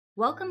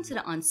Welcome to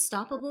the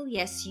Unstoppable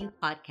Yes You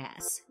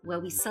podcast,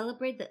 where we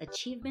celebrate the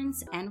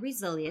achievements and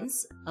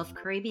resilience of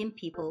Caribbean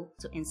people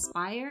to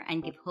inspire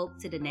and give hope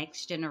to the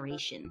next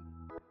generation.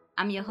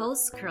 I'm your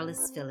host,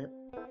 Curlis Phillip.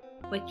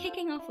 We're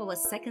kicking off our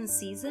second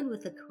season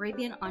with a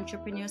Caribbean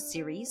entrepreneur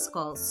series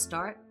called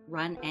Start,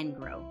 Run, and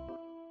Grow.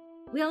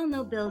 We all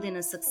know building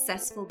a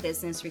successful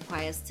business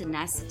requires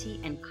tenacity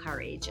and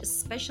courage,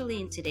 especially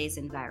in today's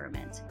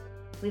environment.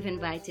 We've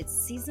invited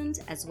seasoned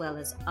as well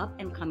as up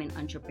and coming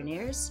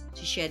entrepreneurs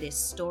to share their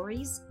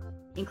stories,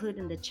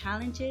 including the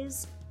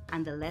challenges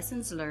and the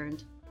lessons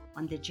learned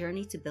on the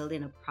journey to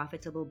building a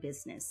profitable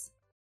business.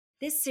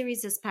 This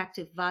series is packed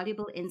with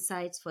valuable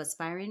insights for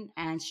aspiring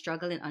and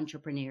struggling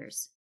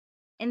entrepreneurs.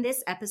 In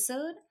this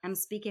episode, I'm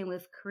speaking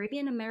with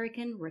Caribbean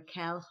American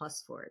Raquel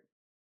Hosford.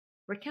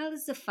 Raquel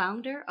is the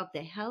founder of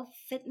the health,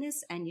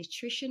 fitness, and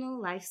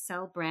nutritional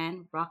lifestyle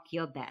brand Rock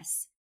Your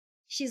Best.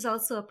 She's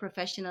also a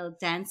professional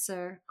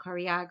dancer,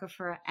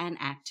 choreographer, and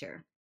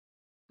actor.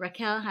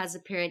 Raquel has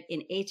appeared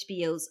in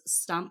HBO's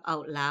Stomp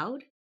Out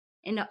Loud,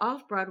 in the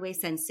off Broadway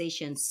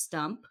sensation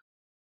Stump,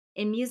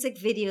 in music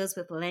videos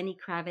with Lenny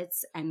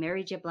Kravitz and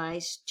Mary J.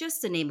 Blige, just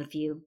to name a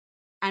few.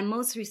 And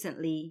most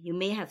recently, you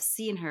may have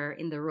seen her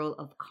in the role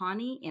of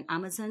Connie in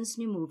Amazon's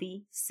new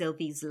movie,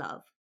 Sylvie's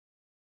Love.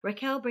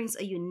 Raquel brings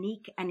a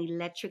unique and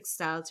electric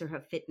style to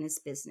her fitness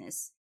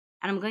business,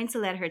 and I'm going to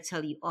let her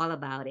tell you all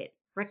about it.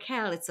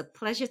 Raquel, it's a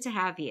pleasure to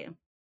have you.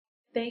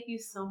 Thank you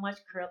so much,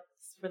 Curls,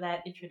 for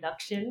that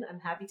introduction. I'm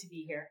happy to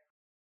be here.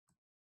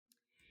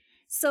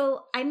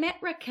 So, I met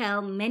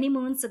Raquel many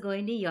moons ago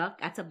in New York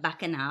at a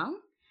bacchanal,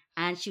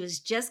 and she was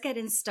just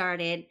getting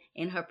started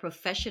in her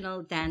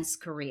professional dance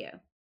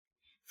career.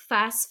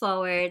 Fast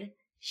forward,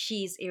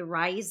 she's a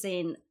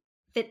rising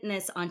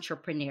fitness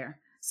entrepreneur.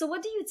 So,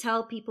 what do you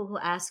tell people who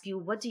ask you,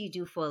 what do you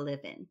do for a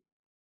living?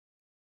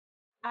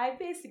 I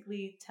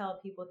basically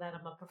tell people that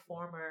I'm a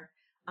performer,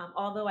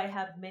 although I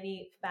have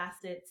many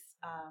facets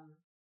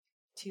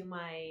to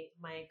my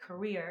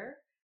career.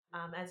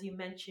 As you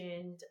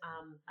mentioned,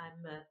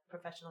 I'm a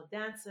professional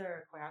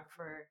dancer,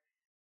 choreographer,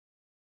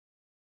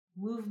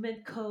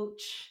 movement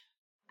coach,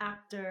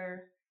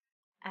 actor,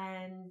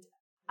 and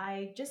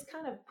I just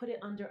kind of put it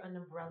under an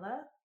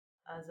umbrella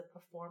as a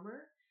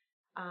performer,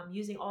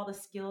 using all the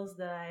skills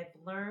that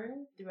I've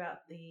learned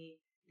throughout the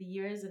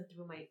years and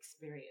through my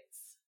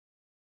experience.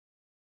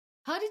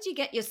 How did you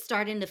get your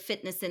start in the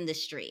fitness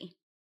industry?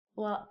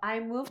 Well, I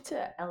moved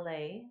to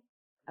LA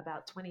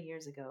about 20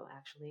 years ago,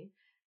 actually.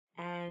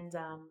 And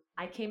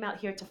I came out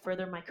here to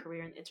further my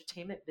career in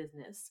entertainment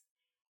business.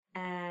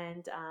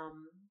 And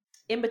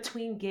in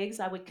between gigs,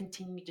 I would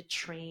continue to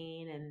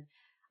train and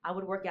I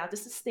would work out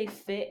just to stay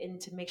fit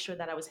and to make sure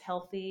that I was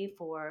healthy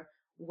for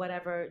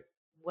whatever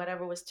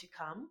whatever was to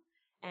come.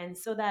 And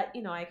so that,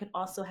 I could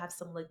also have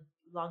some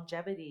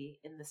longevity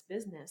in this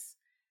business.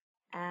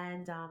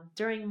 And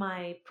during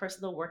my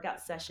personal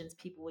workout sessions,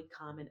 people would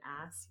come and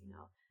ask,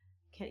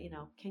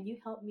 can you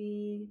help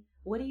me?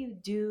 What do you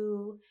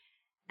do?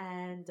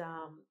 And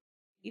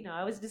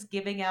I was just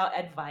giving out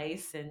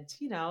advice and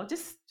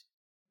just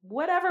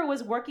whatever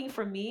was working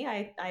for me.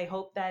 I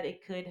hope that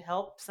it could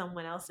help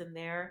someone else in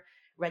their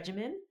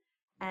regimen.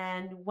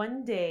 And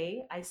one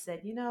day I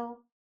said,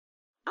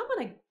 I'm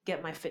gonna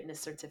get my fitness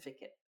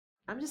certificate.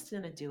 I'm just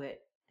gonna do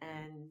it.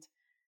 And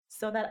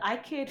so that I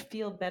could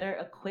feel better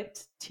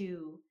equipped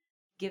to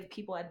give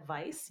people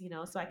advice,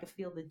 so I could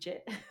feel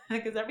legit.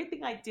 Because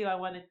everything I do, I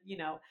want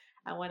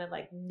to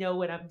like know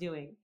what I'm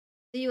doing.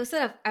 So you were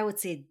sort of, I would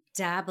say,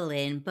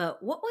 dabbling,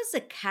 but what was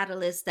the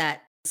catalyst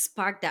that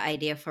sparked the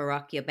idea for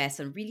Rock Your Best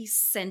and really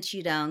sent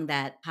you down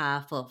that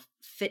path of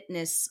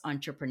fitness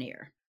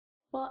entrepreneur?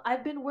 Well,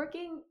 I've been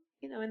working,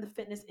 in the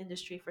fitness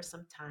industry for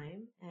some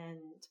time,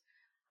 and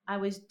I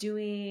was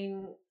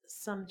doing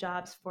some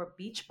jobs for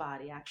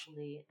Beachbody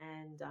actually,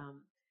 and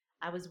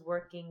I was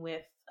working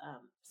with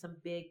some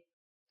big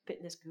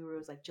fitness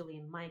gurus like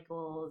Jillian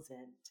Michaels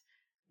and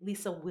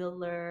Lisa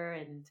Willer,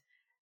 and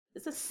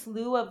it's a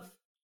slew of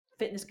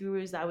fitness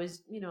gurus. I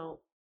was,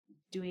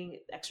 doing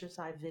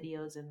exercise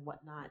videos and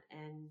whatnot,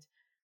 and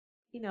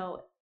you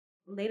know,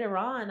 later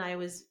on, I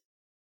was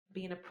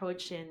being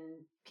approached, and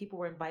people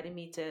were inviting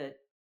me to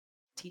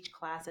teach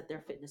class at their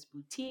fitness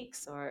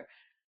boutiques or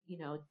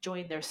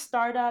join their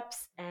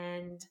startups,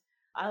 and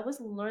I was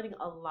learning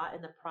a lot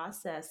in the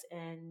process.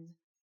 And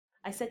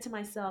I said to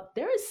myself,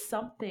 there is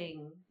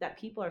something that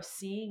people are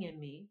seeing in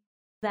me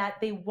that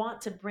they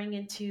want to bring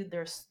into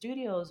their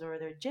studios or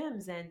their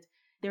gyms, and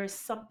there is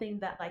something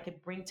that I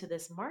could bring to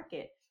this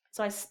market.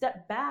 So I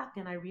stepped back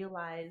and I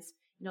realized,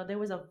 there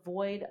was a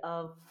void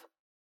of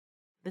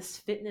this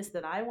fitness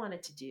that I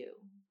wanted to do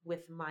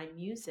with my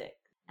music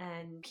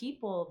and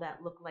people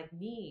that look like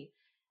me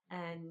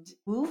and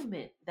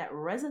movement that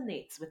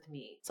resonates with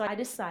me. So I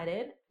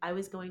decided I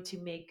was going to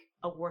make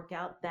a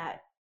workout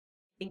that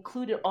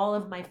included all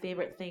of my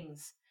favorite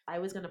things. I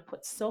was going to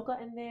put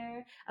soca in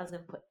there. I was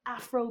going to put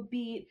Afro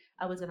beat.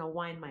 I was going to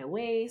wind my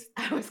waist.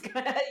 I was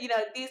going to,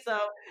 do some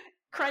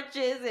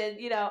crunches, and,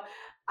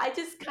 I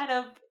just kind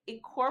of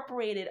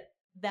incorporated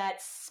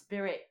that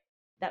spirit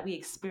that we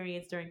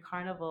experience during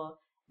carnival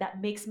that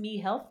makes me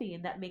healthy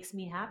and that makes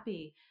me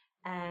happy.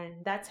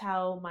 And that's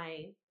how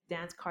my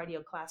dance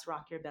cardio class,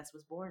 Rock Your Best,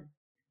 was born.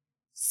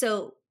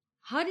 So,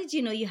 how did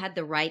you know you had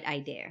the right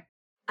idea?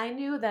 I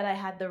knew that I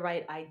had the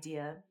right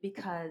idea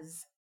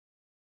because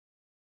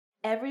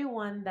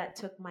everyone that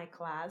took my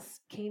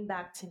class came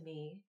back to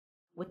me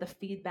with the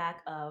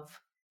feedback of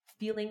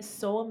feeling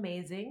so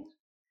amazing,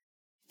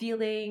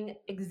 feeling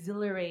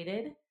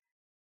exhilarated,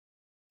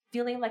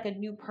 feeling like a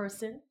new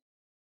person,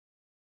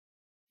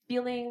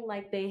 feeling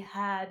like they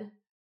had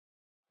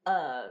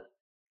a,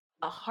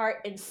 a heart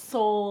and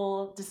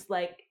soul just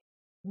like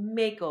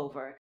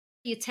makeover.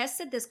 You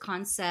tested this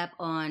concept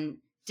on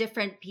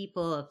different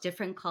people of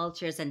different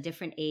cultures and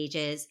different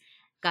ages,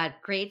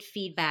 got great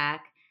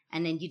feedback,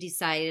 and then you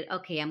decided,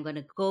 okay, I'm going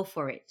to go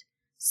for it.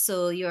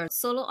 So you're a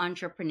solo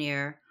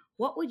entrepreneur.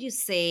 What would you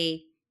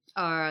say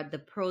are the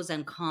pros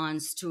and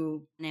cons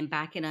to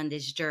embarking on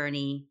this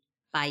journey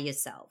by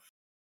yourself?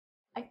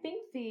 I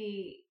think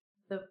the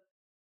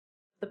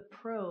the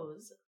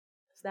pros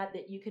is that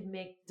you can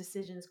make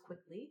decisions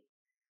quickly.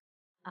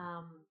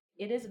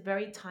 It is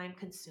very time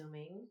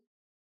consuming.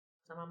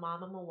 So I'm a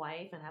mom, I'm a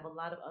wife, and I have a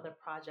lot of other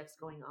projects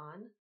going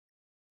on.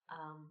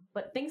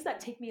 But things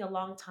that take me a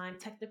long time,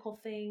 technical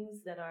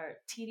things that are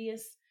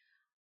tedious,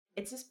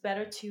 it's just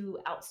better to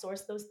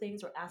outsource those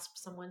things or ask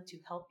someone to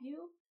help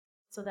you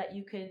so that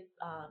you could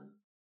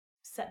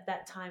set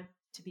that time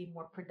to be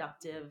more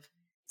productive.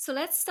 So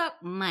let's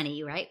talk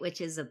money, right? Which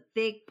is a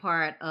big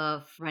part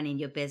of running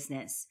your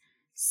business.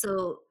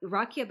 So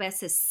Rock Your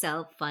Best is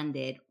self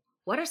funded.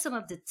 What are some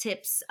of the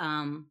tips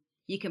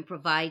you can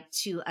provide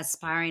to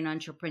aspiring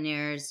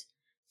entrepreneurs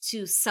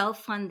to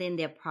self funding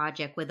their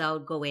project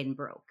without going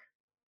broke?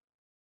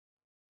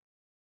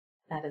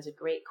 That is a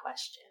great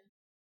question.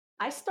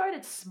 I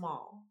started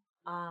small.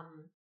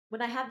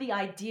 When I had the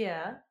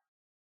idea,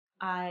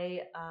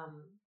 I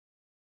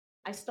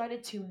I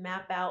started to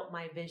map out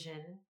my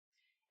vision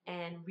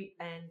and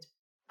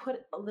put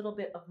a little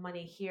bit of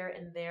money here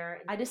and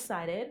there. I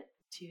decided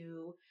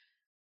to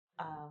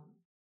um,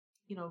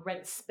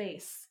 rent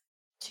space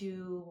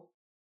to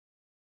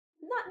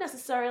not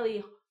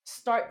necessarily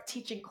start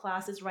teaching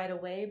classes right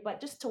away, but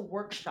just to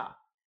workshop.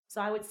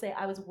 So I would say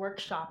I was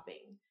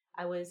workshopping.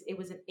 It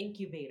was an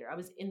incubator. I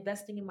was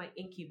investing in my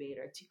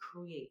incubator to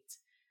create.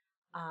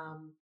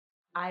 Um,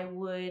 I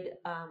would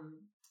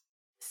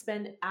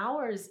spend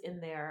hours in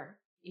there,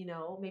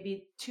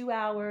 maybe 2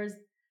 hours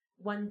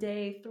one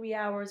day, 3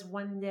 hours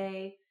one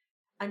day,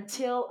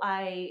 until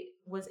I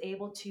was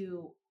able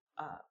to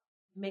uh,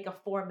 make a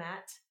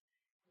format.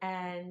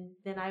 And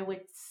then I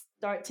would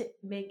start to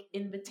make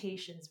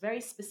invitations,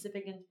 very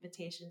specific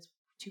invitations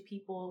to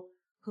people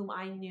whom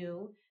I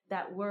knew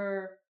that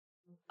were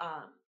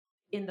um,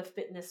 in the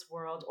fitness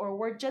world or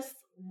were just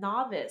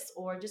novice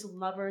or just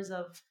lovers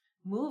of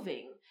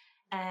moving.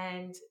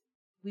 And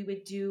we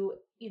would do,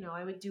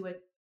 I would do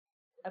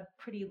a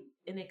pretty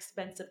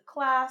inexpensive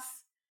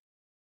class,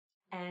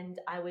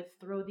 and I would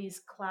throw these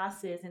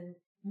classes and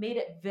made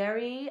it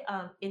very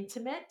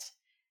intimate.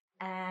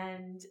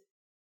 And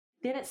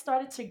then it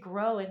started to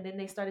grow, and then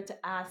they started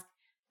to ask,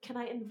 can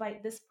I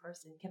invite this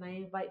person? Can I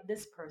invite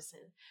this person?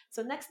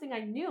 So next thing I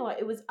knew,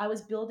 I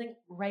was building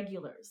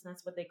regulars.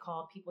 That's what they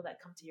call people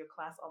that come to your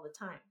class all the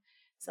time.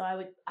 So I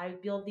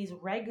would build these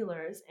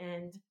regulars,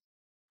 and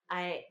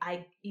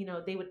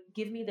they would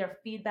give me their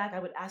feedback. I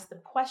would ask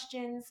them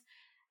questions,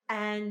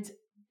 and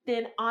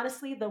then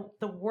honestly,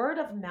 the word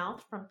of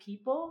mouth from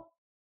people,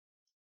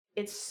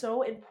 it's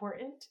so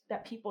important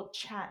that people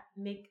chat,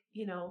 make,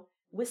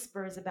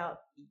 whispers about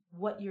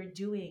what you're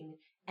doing,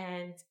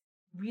 and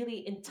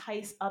really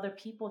entice other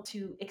people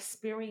to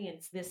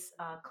experience this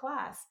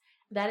class.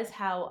 That is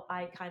how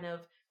I kind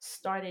of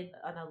started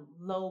on a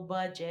low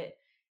budget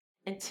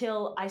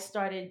until I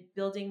started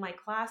building my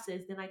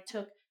classes. Then I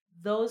took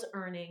those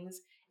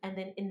earnings and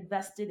then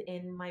invested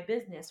in my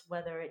business,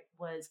 whether it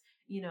was,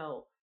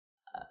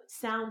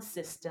 sound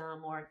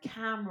system or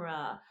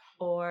camera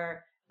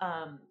or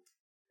um,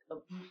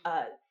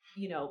 uh,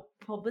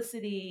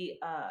 publicity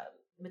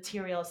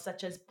materials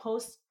such as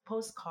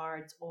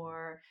postcards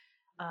or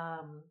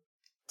um,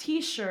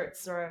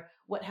 T-shirts or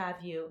what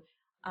have you.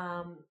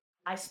 Um,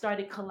 I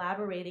started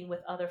collaborating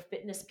with other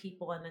fitness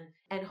people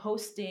and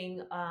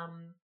hosting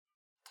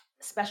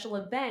special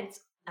events,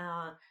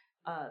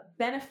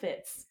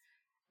 benefits,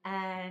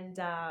 and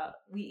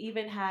we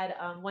even had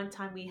one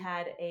time we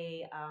had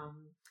a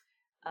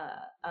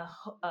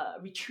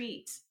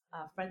retreat,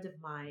 a friend of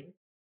mine,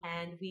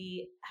 and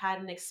we had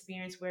an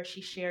experience where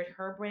she shared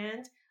her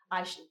brand,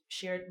 I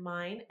shared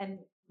mine, and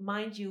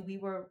mind you, we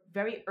were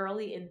very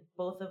early in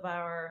both of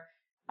our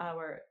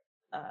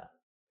uh,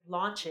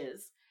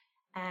 launches,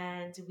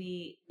 and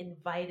we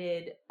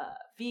invited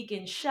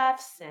vegan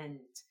chefs, and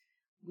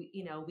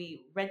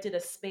we rented a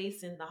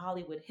space in the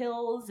Hollywood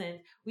Hills, and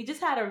we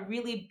just had a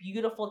really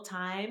beautiful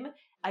time.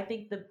 I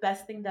think the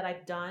best thing that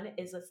I've done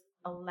is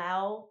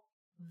allow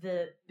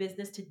the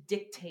business to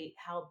dictate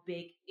how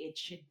big it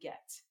should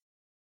get.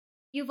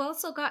 You've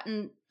also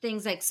gotten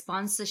things like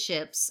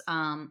sponsorships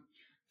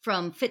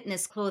from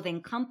fitness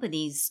clothing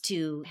companies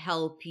to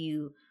help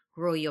you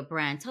grow your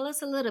brand. Tell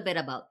us a little bit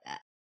about that.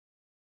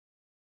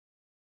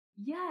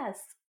 Yes.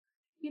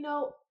 You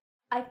know,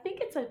 I think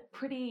it's a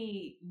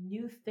pretty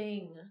new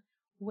thing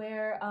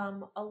where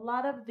a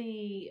lot of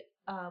the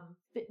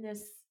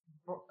fitness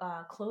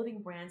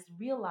clothing brands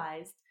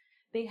realized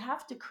they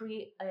have to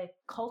create a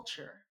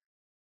culture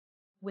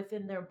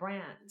within their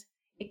brand.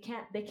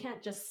 They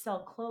can't just sell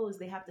clothes,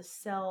 they have to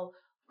sell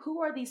who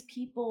are these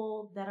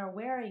people that are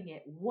wearing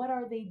it? What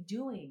are they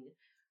doing?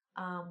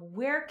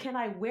 Where can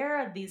I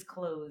wear these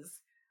clothes?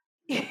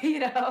 you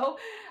know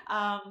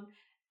um,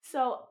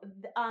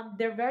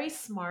 they're very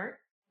smart,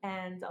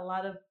 and a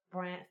lot of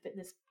brand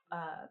fitness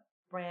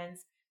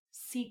brands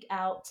seek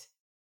out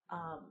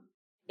um,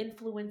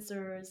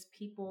 influencers,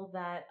 people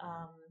that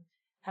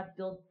have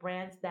built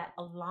brands that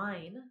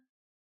align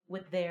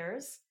with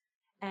theirs.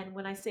 And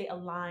when I say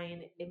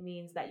align, it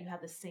means that you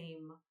have the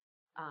same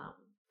um,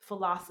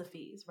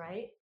 philosophies,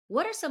 right?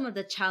 What are some of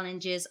the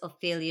challenges or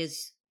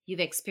failures you've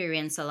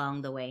experienced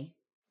along the way?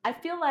 I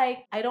feel like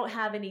I don't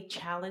have any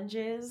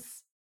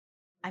challenges.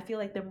 I feel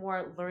like they're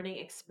more learning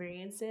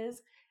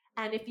experiences.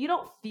 And if you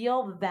don't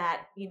feel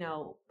that,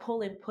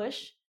 pull and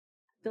push,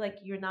 I feel like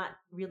you're not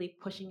really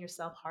pushing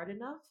yourself hard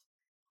enough.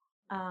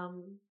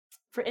 Um,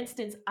 for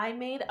instance, I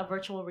made a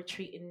virtual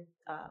retreat in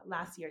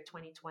last year,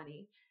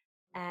 2020,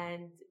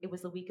 and it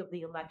was the week of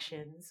the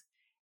elections.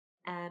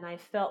 And I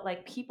felt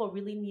like people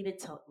really needed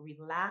to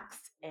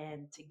relax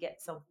and to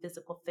get some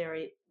physical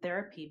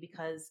therapy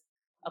because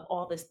of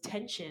all this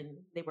tension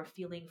they were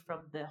feeling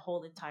from the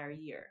whole entire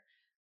year,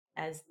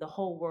 as the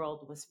whole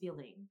world was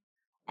feeling.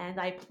 And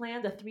I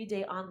planned a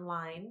 3-day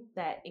online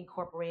that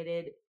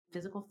incorporated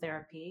physical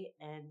therapy,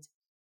 and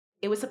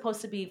it was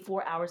supposed to be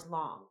 4 hours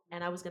long.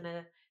 And I was going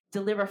to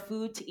deliver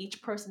food to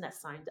each person that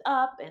signed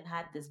up and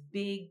had this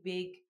big,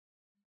 big,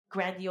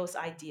 grandiose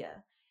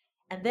idea.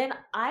 And then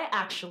I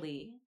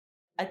actually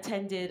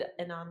attended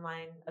an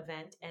online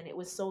event, and it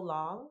was so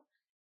long.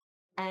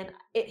 And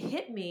it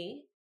hit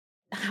me,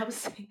 I was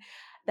saying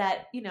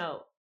that,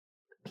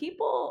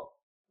 people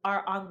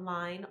are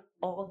online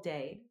all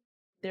day.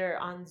 They're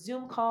on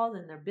Zoom calls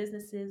and their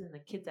businesses and the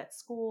kids at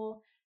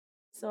school.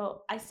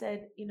 So I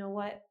said, you know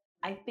what?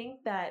 I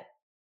think that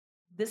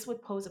this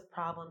would pose a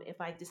problem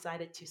if I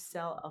decided to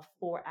sell a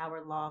 4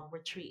 hour long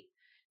retreat.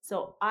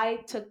 So I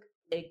took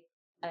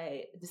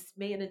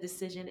made a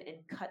decision and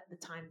cut the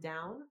time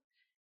down.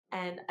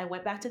 And I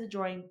went back to the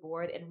drawing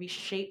board and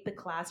reshaped the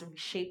class and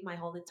reshaped my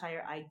whole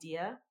entire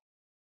idea.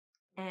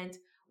 And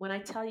when I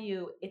tell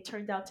you, it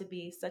turned out to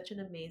be such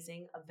an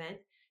amazing event.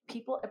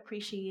 People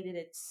appreciated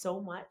it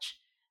so much.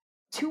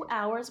 2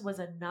 hours was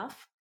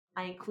enough.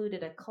 I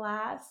included a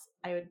class,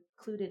 I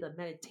included a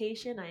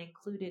meditation, I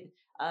included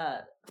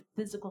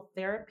physical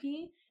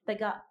therapy that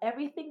got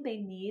everything they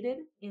needed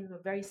in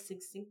a very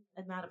succinct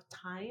amount of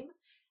time.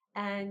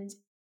 And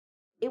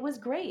it was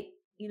great.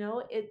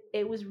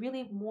 It was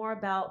really more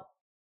about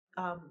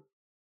um,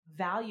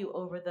 value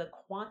over the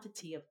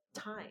quantity of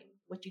time,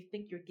 what you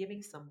think you're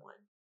giving someone.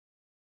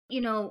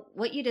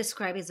 What you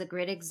describe is a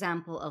great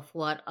example of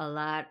what a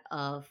lot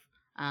of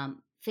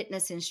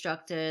fitness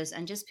instructors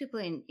and just people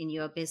in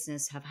your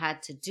business have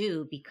had to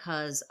do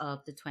because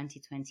of the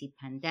 2020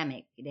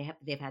 pandemic.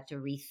 They've had to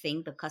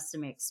rethink the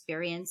customer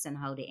experience and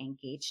how they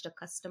engage the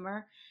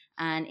customer,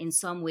 and in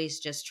some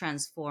ways just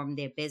transform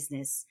their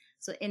business.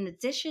 So, in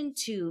addition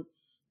to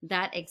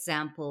that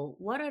example,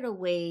 what other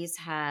ways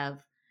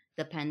have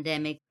the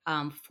pandemic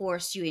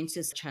forced you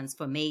into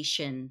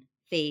transformation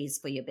phase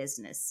for your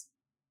business?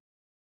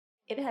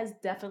 It has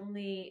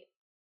definitely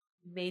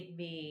made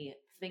me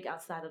think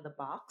outside of the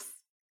box.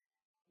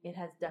 It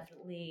has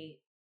definitely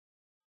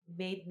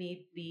made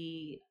me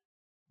be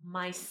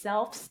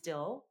myself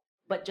still,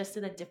 but just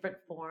in a different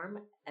form,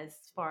 as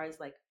far as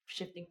like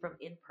shifting from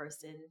in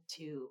person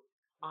to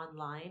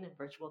online and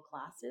virtual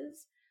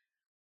classes.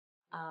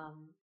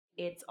 Um,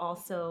 it's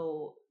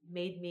also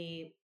made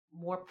me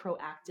more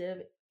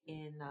proactive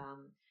in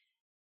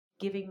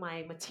giving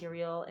my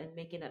material and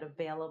making it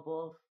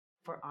available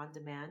for on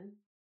demand,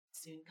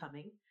 soon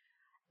coming.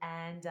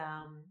 And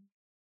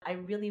I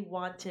really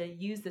want to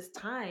use this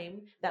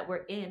time that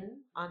we're in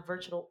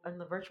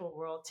the virtual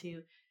world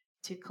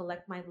to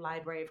collect my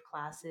library of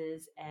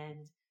classes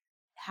and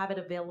have it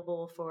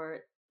available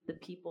for the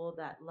people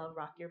that love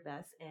Rock Your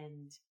Best,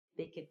 and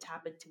they could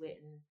tap into it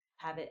and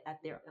have it at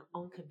their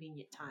own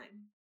convenient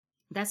time.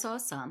 That's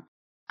awesome.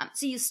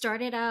 So you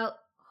started out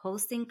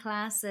hosting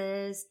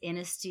classes in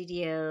a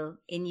studio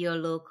in your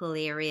local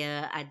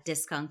area at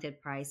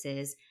discounted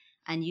prices,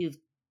 and you've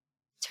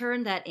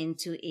turned that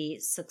into a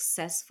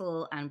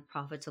successful and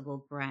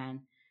profitable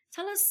brand.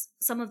 Tell us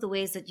some of the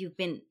ways that you've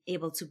been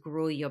able to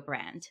grow your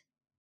brand.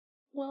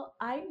 Well,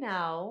 I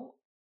now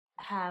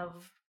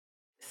have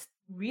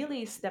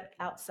really stepped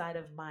outside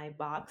of my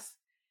box,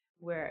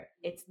 where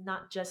it's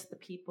not just the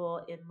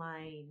people in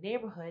my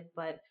neighborhood,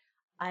 but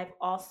I've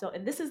also,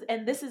 and this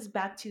is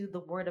back to the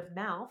word of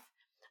mouth.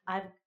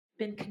 I've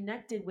been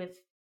connected with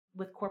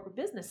corporate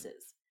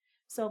businesses.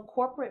 So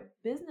corporate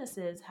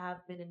businesses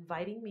have been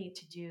inviting me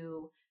to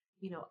do,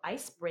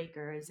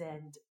 icebreakers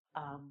and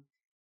um,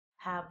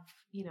 have,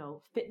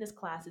 fitness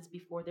classes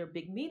before their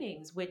big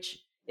meetings, which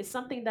is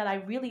something that I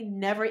really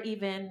never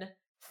even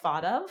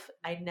thought of.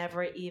 I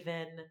never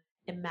even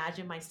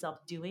imagined myself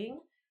doing.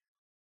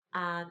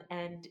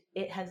 And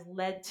it has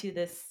led to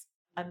this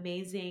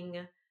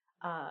amazing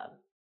uh,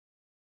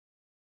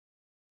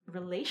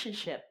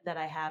 relationship that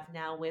I have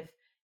now with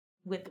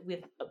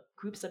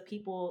groups of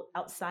people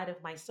outside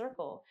of my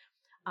circle.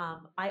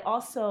 I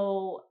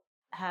also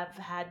have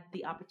had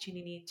the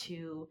opportunity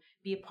to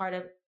be a part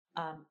of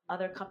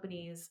other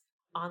companies'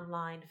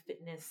 online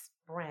fitness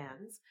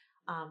brands.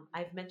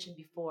 I've mentioned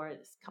before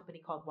this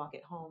company called Walk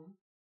at Home.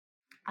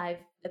 I've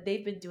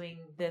They've been doing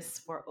this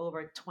for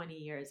over 20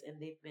 years,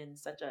 and they've been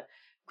such a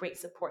great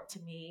support to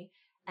me.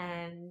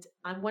 And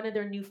I'm one of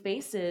their new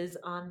faces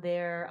on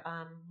their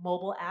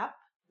mobile app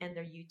and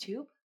their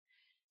YouTube.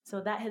 So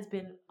that has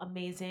been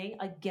amazing.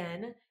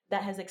 Again,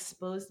 that has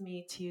exposed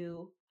me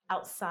to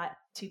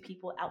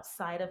people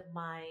outside of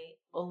my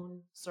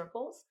own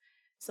circles.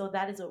 So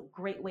that is a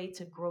great way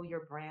to grow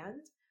your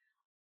brand.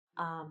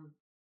 Um,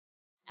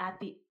 at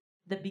the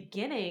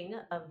beginning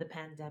of the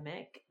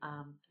pandemic,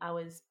 I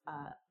was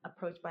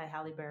approached by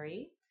Halle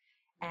Berry,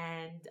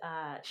 and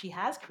she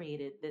has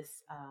created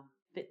this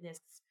fitness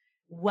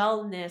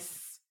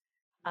wellness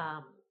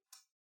um,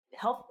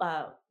 health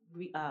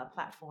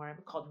platform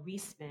called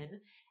Respin,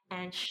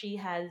 and she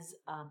has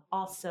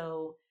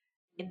also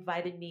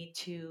invited me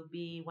to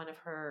be one of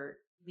her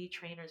lead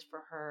trainers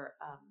for her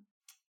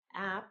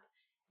app,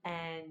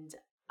 and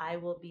I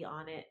will be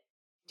on it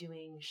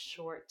doing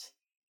short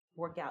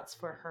workouts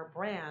for her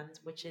brand,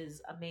 which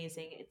is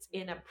amazing. It's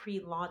in a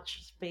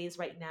pre-launch phase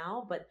right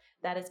now, but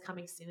that is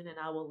coming soon, and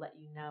I will let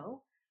you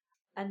know.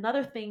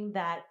 Another thing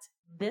that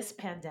this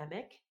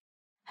pandemic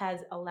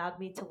has allowed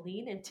me to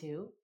lean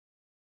into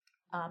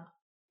um,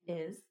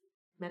 is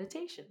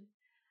meditation.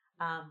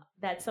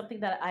 That's something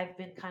that I've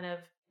been kind of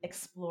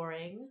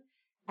exploring.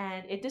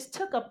 And it just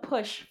took a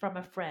push from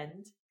a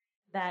friend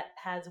that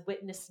has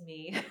witnessed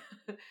me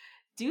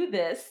do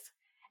this.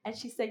 And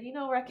she said,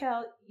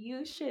 Raquel,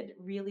 you should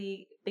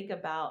really think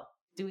about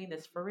doing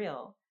this for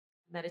real,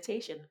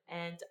 meditation.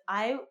 And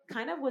I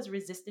kind of was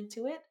resistant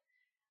to it.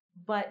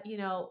 But,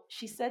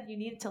 she said you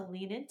needed to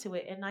lean into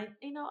it. And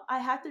I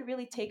had to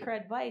really take her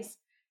advice,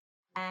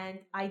 and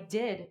I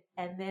did.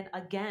 And then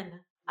again,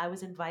 I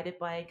was invited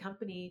by a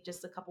company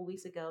just a couple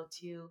weeks ago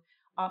to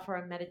offer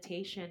a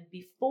meditation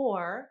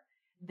before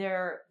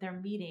their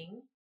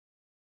meeting,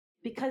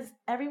 because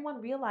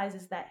everyone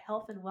realizes that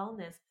health and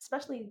wellness,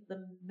 especially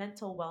the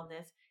mental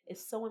wellness,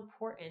 is so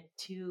important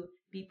to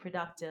be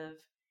productive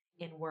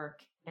in work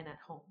and at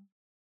home.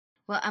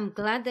 Well, I'm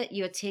glad that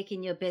you're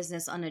taking your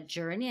business on a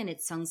journey, and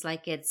it sounds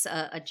like it's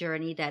a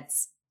journey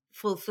that's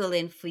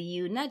fulfilling for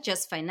you, not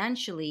just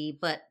financially,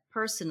 but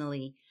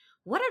personally.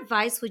 What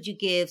advice would you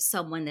give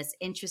someone that's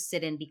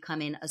interested in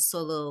becoming a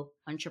solo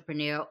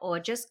entrepreneur or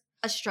just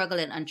a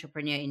struggling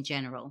entrepreneur in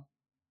general?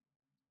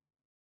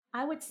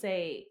 I would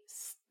say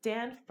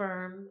stand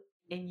firm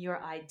in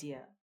your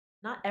idea.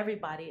 Not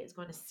everybody is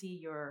going to see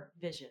your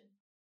vision.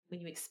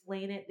 When you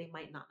explain it, they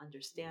might not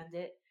understand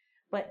it.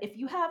 But if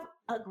you have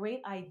a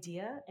great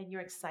idea and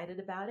you're excited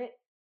about it,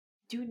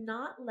 do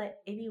not let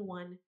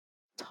anyone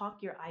talk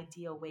your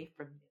idea away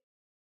from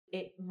you.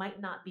 It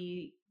might not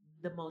be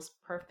the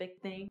most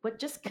perfect thing, but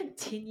just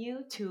continue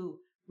to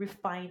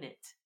refine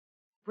it.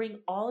 Bring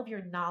all of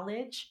your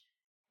knowledge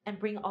and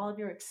bring all of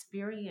your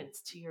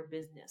experience to your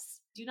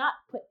business. Do not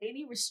put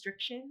any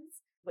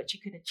restrictions what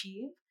you can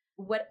achieve.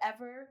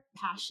 Whatever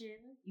passion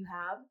you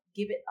have,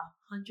 give it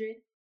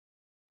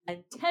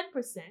 110%.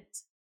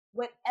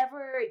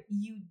 Whatever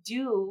you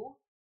do,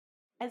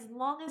 as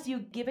long as you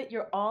give it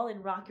your all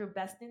and rock your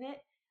best in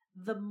it,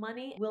 the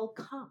money will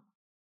come.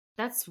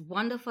 That's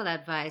wonderful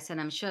advice,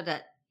 and I'm sure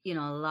that, a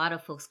lot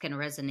of folks can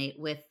resonate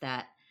with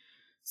that.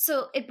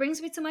 So it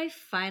brings me to my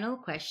final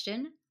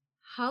question.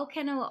 How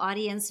can our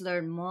audience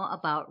learn more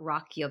about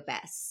Rock Your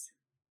Best?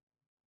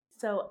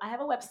 So I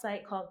have a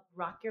website called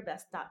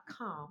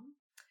rockyourbest.com.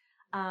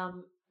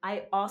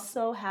 I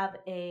also have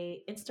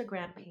a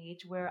Instagram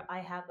page where I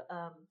have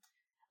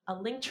a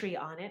link tree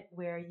on it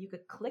where you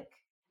could click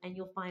and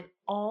you'll find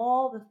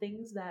all the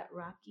things that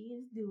Rocky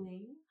is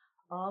doing,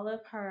 all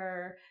of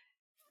her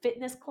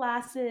fitness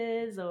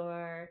classes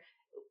or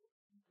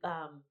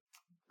um,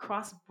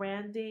 cross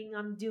branding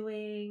I'm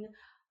doing,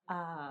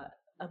 a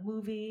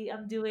movie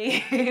I'm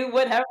doing,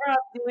 whatever I'm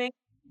doing.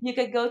 You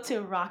could go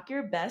to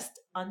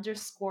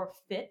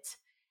rockyourbest_fit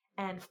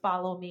and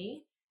follow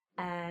me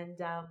and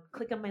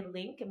click on my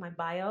link in my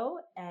bio,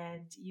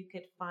 and you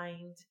could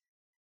find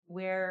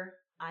where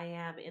I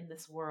am in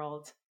this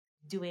world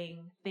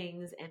doing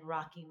things and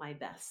rocking my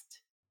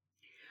best.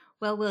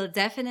 Well, we'll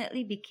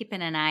definitely be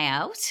keeping an eye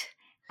out.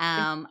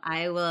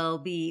 I will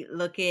be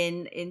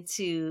looking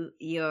into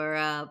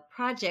your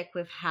project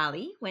with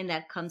Hallie when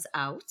that comes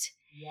out.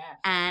 Yes.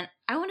 And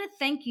I want to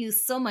thank you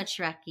so much,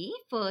 Raki,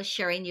 for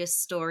sharing your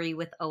story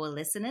with our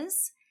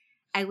listeners.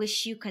 I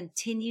wish you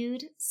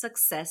continued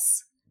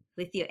success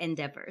with your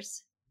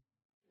endeavors.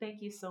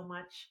 Thank you so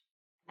much.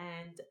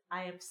 And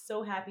I am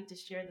so happy to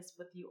share this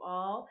with you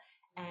all.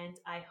 And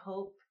I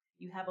hope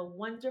you have a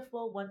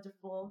wonderful,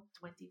 wonderful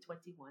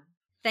 2021.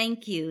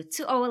 Thank you.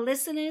 To our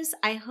listeners,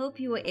 I hope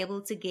you were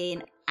able to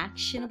gain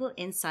actionable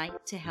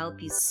insight to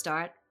help you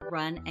start,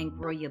 run, and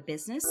grow your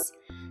business.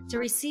 To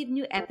receive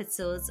new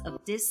episodes of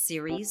this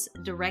series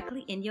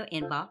directly in your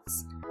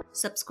inbox,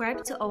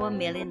 subscribe to our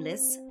mailing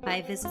list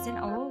by visiting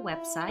our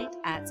website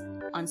at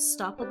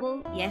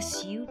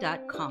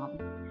unstoppableyesyou.com.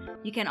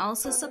 You can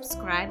also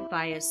subscribe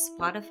via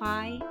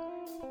Spotify,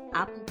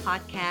 Apple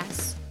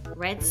Podcasts,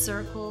 Red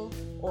Circle,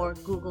 or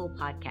Google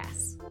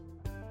Podcasts.